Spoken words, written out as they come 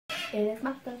It's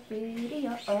my first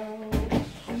video.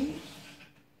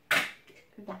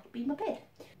 That'll be my bed.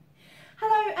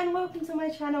 Hello and welcome to my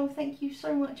channel. Thank you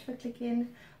so much for clicking.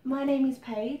 My name is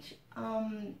Paige.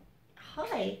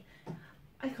 Hi.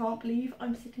 I can't believe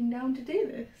I'm sitting down to do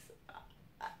this.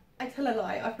 I tell a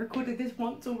lie, I've recorded this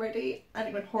once already and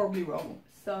it went horribly wrong.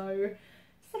 So,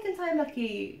 second time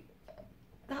lucky.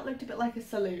 That looked a bit like a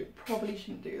salute, probably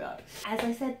shouldn't do that. As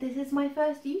I said, this is my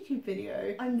first YouTube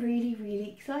video. I'm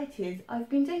really excited. I've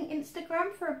been doing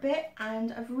Instagram for a bit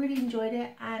and I've really enjoyed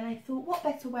it, and I thought what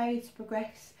better way to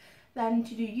progress than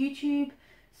to do YouTube.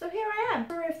 So here I am.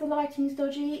 Sorry if the lighting's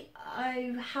dodgy,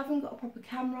 I haven't got a proper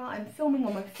camera, I'm filming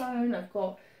on my phone, I've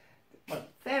got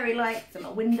fairy lights and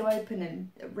a window open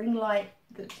and a ring light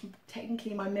that's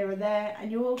technically my mirror there, and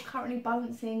you're currently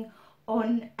balancing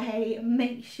on a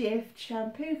makeshift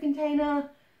shampoo container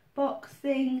box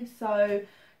thing, so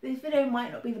this video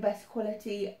might not be the best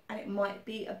quality and it might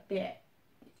be a bit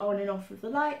on and off with the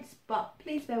lights, but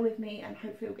please bear with me and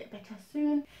hopefully it'll get better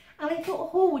soon. And I thought a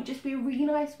haul would just be a really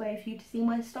nice way for you to see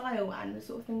my style and the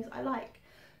sort of things I like.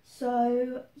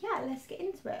 So yeah, let's get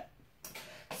into it.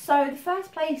 So the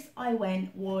first place I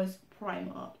went was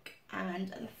Primark, and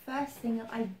the first thing that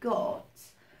I got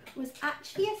was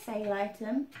actually a sale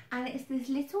item, and it's this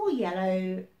little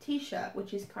yellow t-shirt,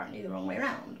 which is currently the wrong way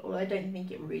around, although I don't think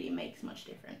it really makes much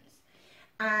difference.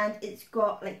 And it's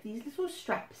got like these little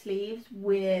strap sleeves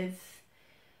with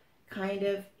kind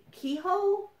of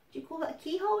keyhole, do you call that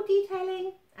keyhole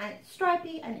detailing? And it's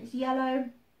stripy and it's yellow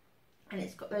and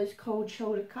it's got those cold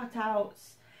shoulder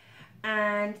cutouts,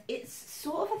 and it's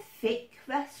sort of a thick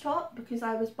vest top because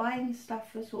I was buying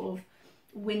stuff for sort of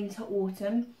winter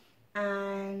autumn,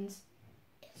 and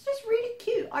it's just really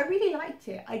cute. I really liked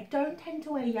it. I don't tend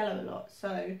to wear yellow a lot,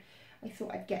 so I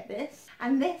thought I'd get this.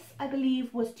 And this, I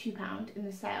believe, was £2 in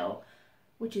the sale,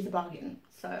 which is a bargain,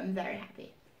 so I'm very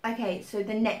happy. Okay, so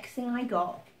the next thing I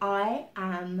got, I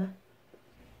am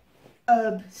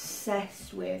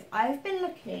obsessed with. I've been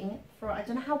looking for, I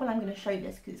don't know how well I'm going to show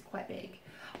this because it's quite big.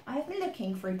 I've been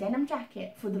looking for a denim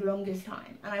jacket for the longest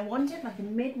time, and I wanted like a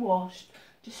mid-washed,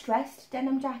 distressed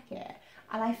denim jacket,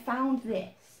 and I found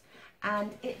this,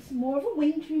 and it's more of a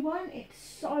wintry one. It's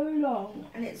so long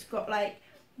and it's got like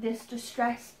this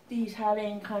distressed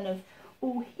detailing kind of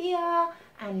all here,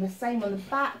 and the same on the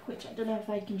back, which I don't know if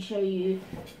I can show you,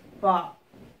 but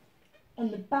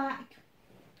on the back,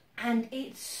 and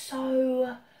it's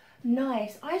so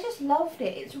nice. I just loved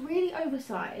it. It's really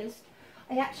oversized.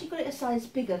 I actually got it a size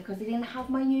bigger because they didn't have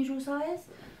my usual size,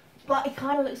 but it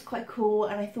kind of looks quite cool,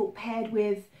 and I thought paired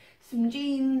with some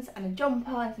jeans and a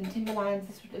jumper and some Timberlands,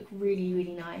 this would look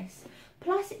really nice.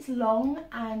 Plus it's long,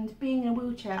 and being in a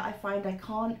wheelchair, I find I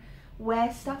can't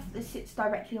wear stuff that sits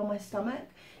directly on my stomach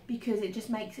because it just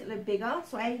makes it look bigger,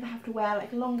 so I either have to wear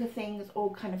like longer things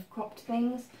or kind of cropped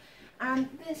things, and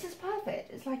this is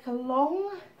perfect. It's like a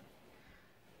long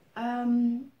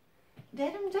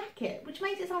denim jacket, which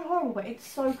makes it sound horrible, but it's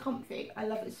so comfy. I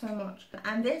love it so much.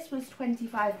 And this was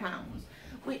 £25,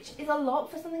 which is a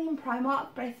lot for something in Primark,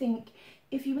 but I think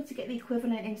if you were to get the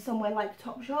equivalent in somewhere like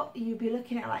Topshop, you'd be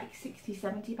looking at like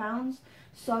 £60–70.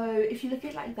 So if you look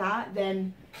at it like that,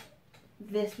 then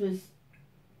this was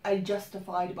a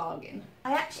justified bargain.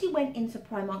 I actually went into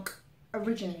Primark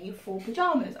originally for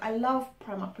pyjamas. I love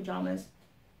Primark pyjamas.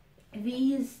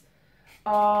 These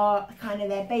are kind of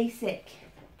their basic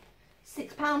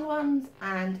 £6 ones,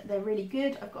 and they're really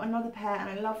good. I've got another pair and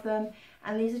I love them,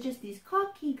 and these are just these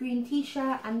khaki green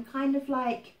t-shirt and kind of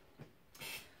like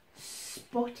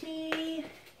spotty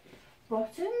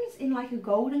bottoms in like a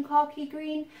golden khaki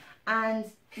green, and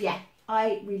yeah,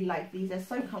 I really like these. They're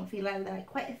so comfy. They're like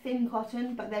quite a thin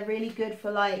cotton, but they're really good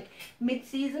for like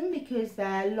mid-season because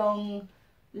they're long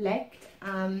legged,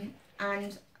 and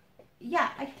yeah,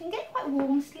 I can get quite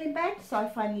warm still in bed, so I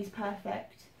find these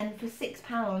perfect. And for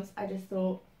 £6, I just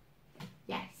thought,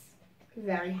 yes,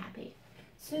 very happy.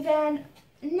 So then,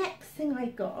 next thing I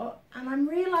got, and I'm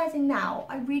realising now,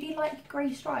 I really like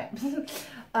grey stripes.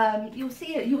 You'll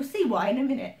see why in a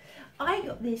minute. I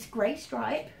got this grey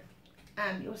stripe,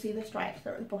 and you'll see the stripes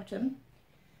are at the bottom.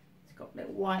 It's got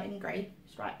little white and grey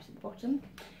stripes at the bottom.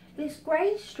 This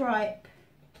grey stripe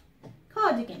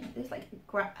cardigan. There's like,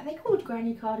 are they called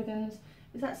granny cardigans?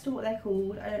 Is that still what they're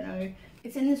called? I don't know.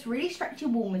 It's in this really stretchy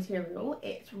wool material.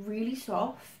 It's really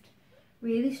soft,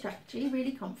 really stretchy,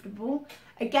 really comfortable.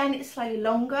 Again, it's slightly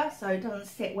longer, so it doesn't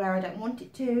sit where I don't want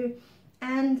it to.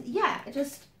 And yeah,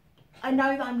 I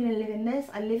know that I'm going to live in this.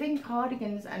 I live in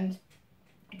cardigans and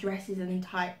dresses and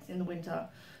tights in the winter.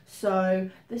 So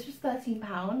this was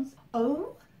 £13.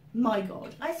 Oh my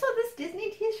god. I saw this Disney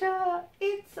t-shirt.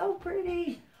 It's so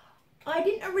pretty. I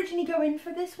didn't originally go in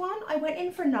for this one. I went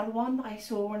in for another one that I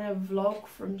saw in a vlog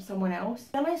from someone else.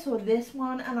 Then I saw this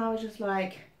one and I was just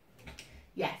like,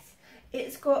 yes.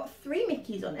 It's got 3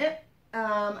 Mickeys on it,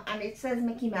 and it says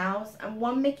Mickey Mouse, and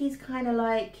one Mickey's kind of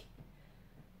like,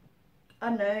 I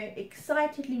don't know,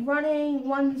 excitedly running.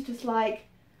 One's just like,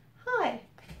 hi.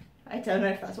 I don't know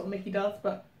if that's what Mickey does,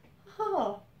 but,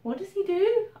 what does he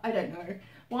do? I don't know.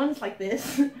 One's like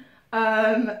this,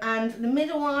 and the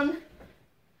middle one,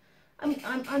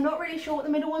 I'm not really sure what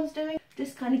the middle one's doing.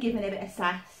 Just kind of giving it a bit of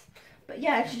sass. But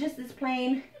yeah, it's just this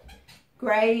plain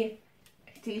grey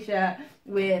t-shirt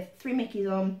with 3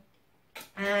 Mickeys on,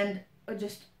 and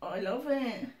I love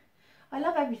it. I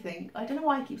love everything. I don't know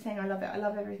why I keep saying I love it. I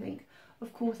love everything.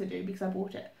 Of course I do, because I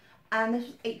bought it. And this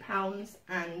was £8,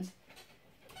 and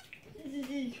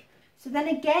so then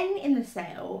again in the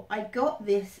sale, I got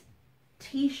this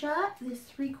t-shirt, this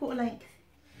 3/4 length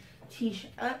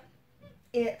t-shirt.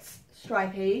 It's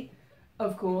stripy,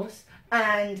 of course,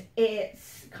 and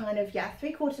it's kind of, yeah,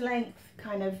 3/4 length,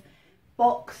 kind of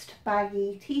boxed,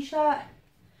 baggy t-shirt.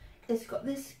 It's got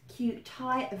this cute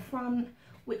tie at the front,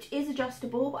 which is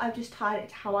adjustable, but I've just tied it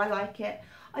to how I like it.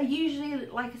 I usually,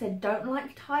 like I said, don't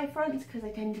like tie fronts because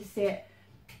they tend to sit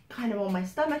kind of on my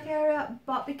stomach area,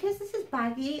 but because this is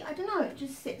baggy, I don't know, it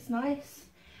just sits nice,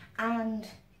 and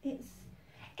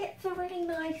it's a really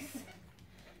nice,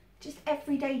 just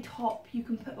everyday top. You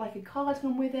can put like a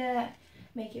cardigan with it,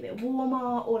 make it a bit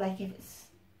warmer, or like if it's,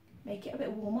 make it a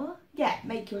bit warmer, yeah,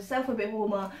 make yourself a bit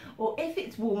warmer, or if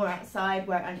it's warmer outside,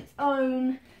 wear it on its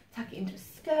own, tuck it into a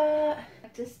skirt.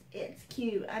 Just, it's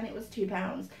cute, and it was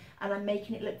 £2, and I'm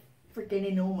making it look freaking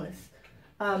enormous.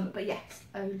 But yes,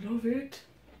 I love it.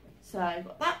 So I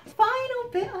got that.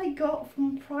 Final bit I got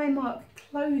from Primark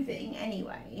clothing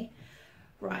anyway.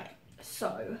 Right,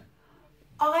 so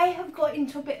I have got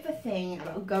into a bit of a thing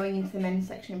about going into the men's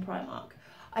section in Primark.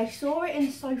 I saw it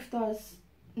in Sofda's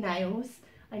nails.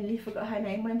 I nearly forgot her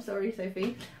name, I'm sorry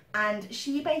Sophie. And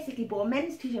she basically bought a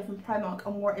men's t-shirt from Primark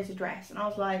and wore it as a dress. And I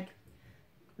was like,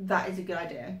 that is a good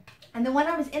idea. And then when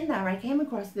I was in there, I came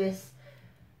across this.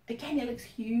 Again, it looks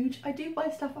huge. I do buy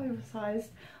stuff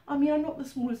oversized. I mean, I'm not the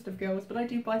smallest of girls, but I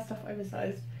do buy stuff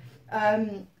oversized.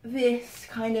 This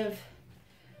kind of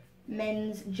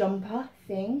men's jumper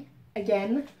thing.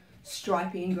 Again,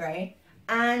 stripy and grey.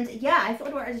 And yeah, I thought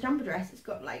I'd wear it as a jumper dress. It's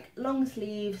got like long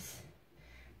sleeves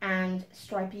and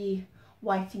stripy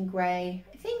white and grey.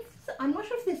 I'm not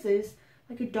sure if this is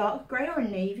like a dark grey or a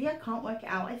navy. I can't work it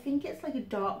out. I think it's like a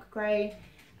dark grey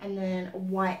and then a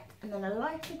white and then a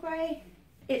lighter grey.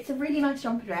 It's a really nice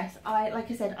jumper dress. Like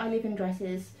I said, I live in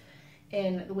dresses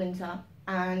in the winter,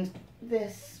 and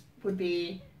this would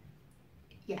be,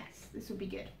 yes, this would be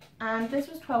good. And this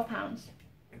was £12.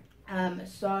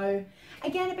 So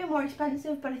again, a bit more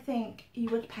expensive, but I think you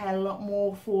would pay a lot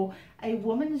more for a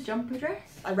woman's jumper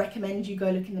dress. I recommend you go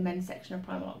look in the men's section of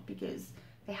Primark, because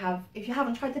they have, if you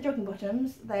haven't tried the jogging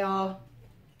bottoms, they are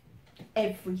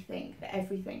everything. They're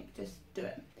everything. Just do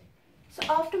it. So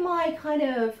after my kind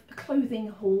of clothing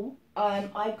haul,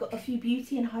 I've got a few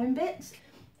beauty and home bits.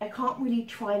 I can't really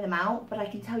try them out, but I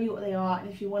can tell you what they are, and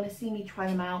if you want to see me try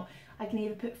them out, I can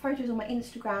either put photos on my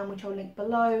Instagram, which I'll link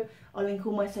below, I'll link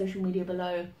all my social media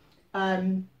below,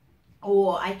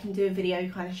 or I can do a video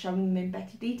kind of showing them in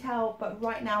better detail, but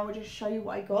right now I'll just show you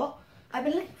what I got. I've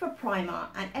been looking for a primer,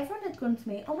 and everyone had gone to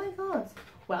me, oh my god,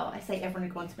 well, I say everyone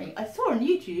had gone to me, I saw on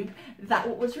YouTube that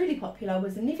what was really popular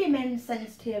was the Nivea Men's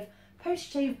Sensitive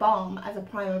Post-Shave Balm as a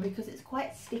primer, because it's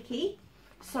quite sticky,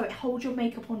 so it holds your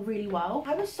makeup on really well.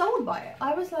 I was sold by it.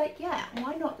 I was like, yeah,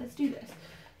 why not, let's do this.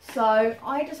 So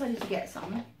I decided to get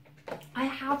some. I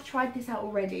have tried this out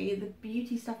already. The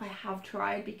beauty stuff I have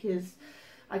tried because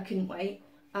I couldn't wait.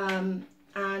 And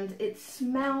it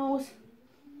smells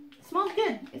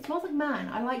good. It smells like man.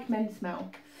 I like men's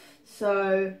smell.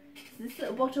 So this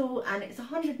little bottle, and it's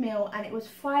 100ml, and it was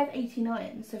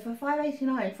 £5.89. So for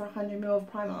 £5.89 for 100ml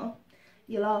of primer,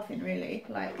 you're laughing really.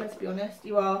 Like, let's be honest,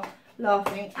 you are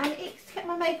laughing. And it's kept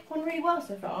my makeup on really well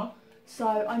so far. So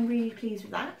I'm really pleased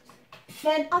with that.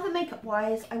 Then other makeup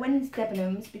wise, I went into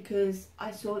Debenhams because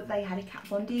I saw that they had a Kat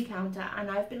Von D counter,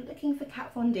 and I've been looking for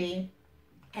Kat Von D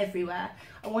everywhere.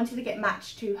 I wanted to get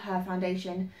matched to her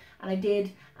foundation, and I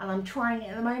did, and I'm trying it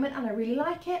at the moment, and I really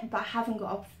like it, but I haven't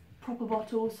got a proper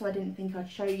bottle, so I didn't think I'd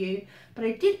show you. But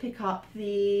I did pick up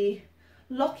the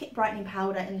Lock-It Brightening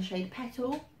Powder in the shade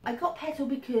Petal. I got Petal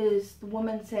because the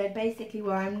woman said basically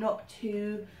where I'm not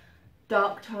too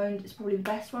dark toned, it's probably the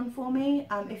best one for me.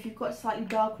 If you've got slightly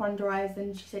darker under eyes,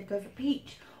 then she said go for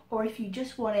Peach, or if you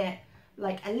just want it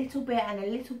like a little bit and a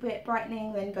little bit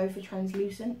brightening, then go for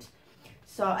Translucent.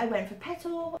 So I went for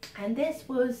Petal, and this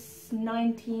was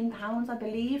 £19, I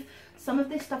believe. Some of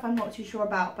this stuff I'm not too sure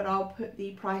about, but I'll put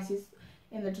the prices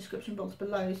in the description box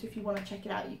below, so if you want to check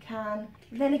it out you can.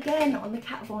 Then again, on the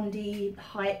Kat Von D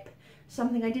hype,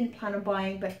 something I didn't plan on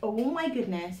buying, but oh my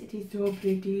goodness, it is so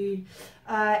pretty,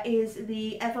 is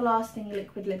the Everlasting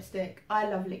liquid lipstick. I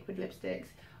love liquid lipsticks.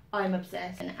 I'm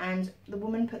obsessed. And the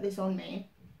woman put this on me,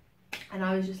 and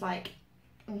I was just like,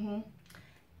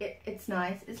 it's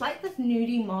nice. It's like this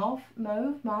nudie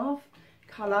mauve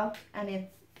colour, and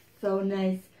it's so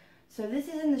nice. So this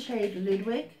is in the shade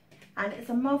Ludwig, and it's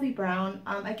a mauvey brown.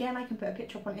 Again, I can put a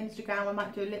picture up on Instagram. I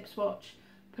might do a lip swatch,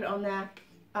 put it on there.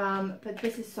 But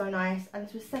this is so nice, and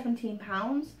this was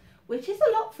 £17, which is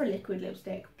a lot for a liquid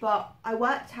lipstick, but I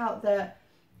worked out that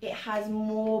it has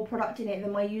more product in it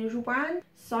than my usual brand,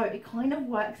 so it kind of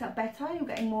works out better. You're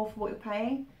getting more for what you're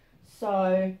paying.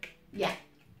 So yeah,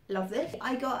 love this.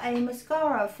 I got a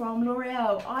mascara from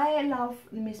Loreal. I love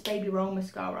the Miss Baby Roll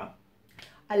mascara.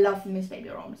 I love the Miss Baby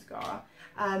Roll mascara.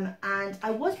 And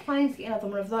I was planning to get another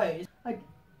one of those.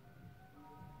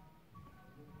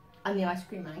 And the ice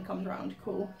cream man comes around.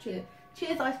 Cool. Cheers.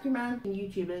 Cheers, ice cream man. And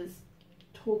YouTubers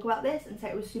talk about this and say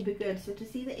it was super good. So to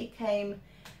see that it came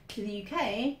to the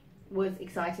UK was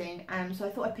exciting. So I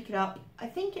thought I'd pick it up. I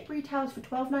think it retails for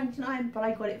 £12.99, but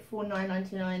I got it for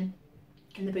 £9.99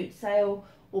 in the Boots sale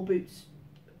or Boots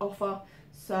offer.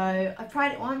 So I've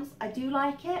tried it once. I do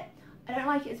like it. I don't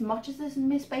like it as much as this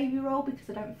Miss Baby Roll because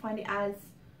I don't find it as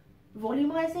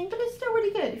volumizing, but it's still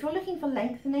really good. If you're looking for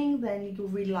lengthening, then you'll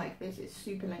really like this. It's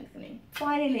super lengthening.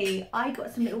 Finally, I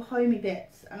got some little homey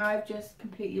bits, and I've just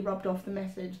completely rubbed off the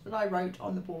message that I wrote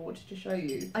on the board to show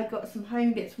you. I got some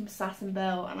homey bits from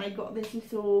Sass&Belle, and I got this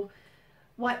little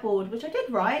whiteboard, which I did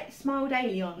write Smile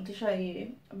Daily on to show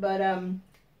you, but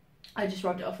I just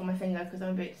rubbed it off on my finger because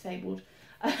I'm a bit disabled.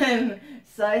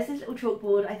 So it's this little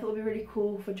chalkboard. I thought it would be really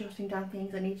cool for jotting down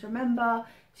things I need to remember.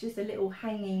 It's just a little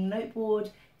hanging noteboard.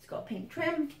 It's got a pink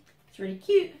trim. It's really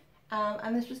cute.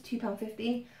 And this was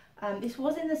 £2.50. This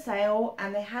was in the sale,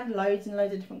 and they had loads and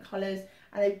loads of different colours,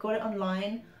 and they've got it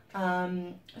online.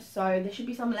 So there should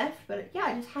be some left, but yeah,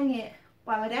 I just hang it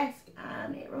by my desk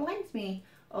and it reminds me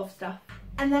of stuff.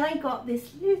 And then I got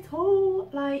this little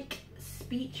like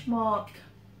speech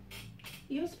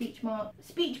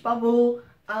bubble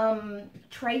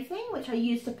tray thing, which I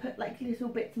use to put like little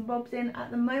bits and bobs in.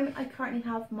 At the moment I currently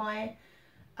have my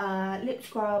lip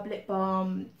scrub, lip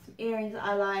balm, some earrings that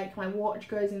I like, my watch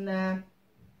goes in there,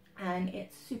 and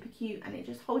it's super cute, and it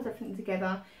just holds everything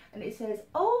together, and it says,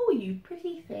 "Oh, you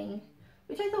pretty thing,"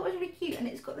 which I thought was really cute, and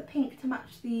it's got the pink to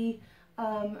match the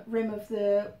rim of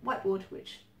the whiteboard,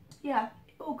 which yeah,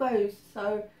 it all goes,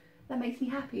 so that makes me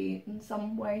happy in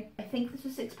some way. I think this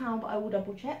was £6, but I will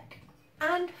double check.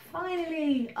 And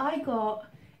finally, I got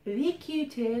the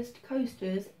cutest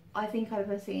coasters I think I've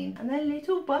ever seen, and they're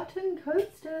little button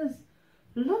coasters.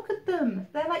 Look at them.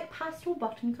 They're like pastel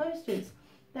button coasters.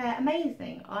 They're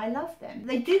amazing. I love them.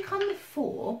 They do come with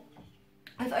 4.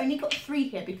 I've only got 3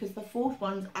 here because the 4th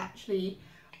one's actually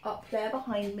up there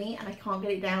behind me and I can't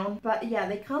get it down. But yeah,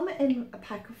 they come in a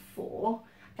pack of 4,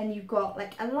 and you've got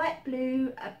like a light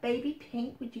blue, a baby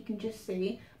pink, which you can just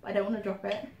see, but I don't want to drop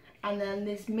it, and then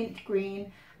this mint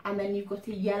green, and then you've got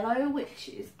a yellow, which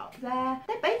is up there.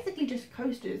 They're basically just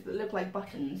coasters that look like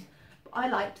buttons, but I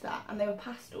liked that, and they were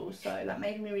pastel, so that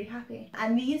made me really happy.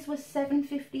 And these were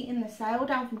 £7.50 in the sale,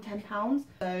 down from £10,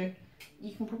 so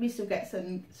you can probably still get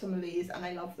some of these, and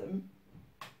I love them.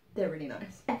 They're really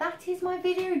nice. That is my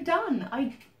video done.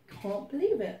 I can't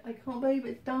believe it. I can't believe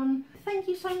it's done. Thank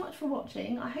you so much for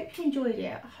watching. I hope you enjoyed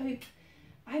it. I hope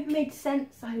it made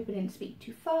sense. I hope I didn't speak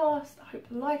too fast. I hope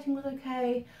the lighting was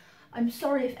okay. I'm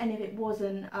sorry if any of it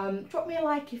wasn't. Drop me a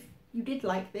like if you did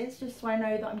like this, just so I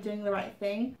know that I'm doing the right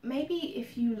thing. Maybe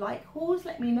if you like hauls,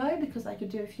 let me know, because I could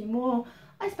do a few more.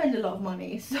 I spend a lot of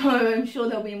money, so I'm sure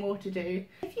there'll be more to do.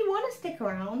 If you want to stick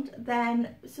around,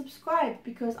 then subscribe,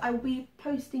 because I will be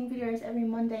posting videos every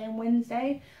Monday and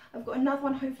Wednesday. I've got another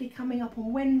one hopefully coming up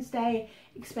on Wednesday,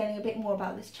 explaining a bit more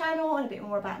about this channel and a bit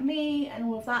more about me and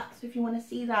all of that. So if you want to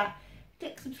see that,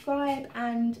 click subscribe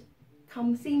and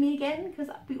come see me again, because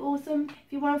that'd be awesome.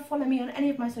 If you want to follow me on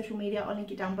any of my social media, I'll link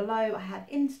it down below. I have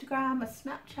Instagram, a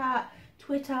Snapchat,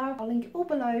 Twitter, I'll link it all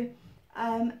below.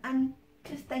 And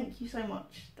just thank you so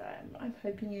much. I'm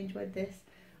hoping you enjoyed this.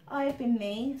 I've been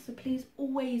me, so please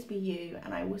always be you,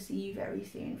 and I will see you very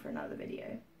soon for another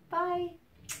video. Bye!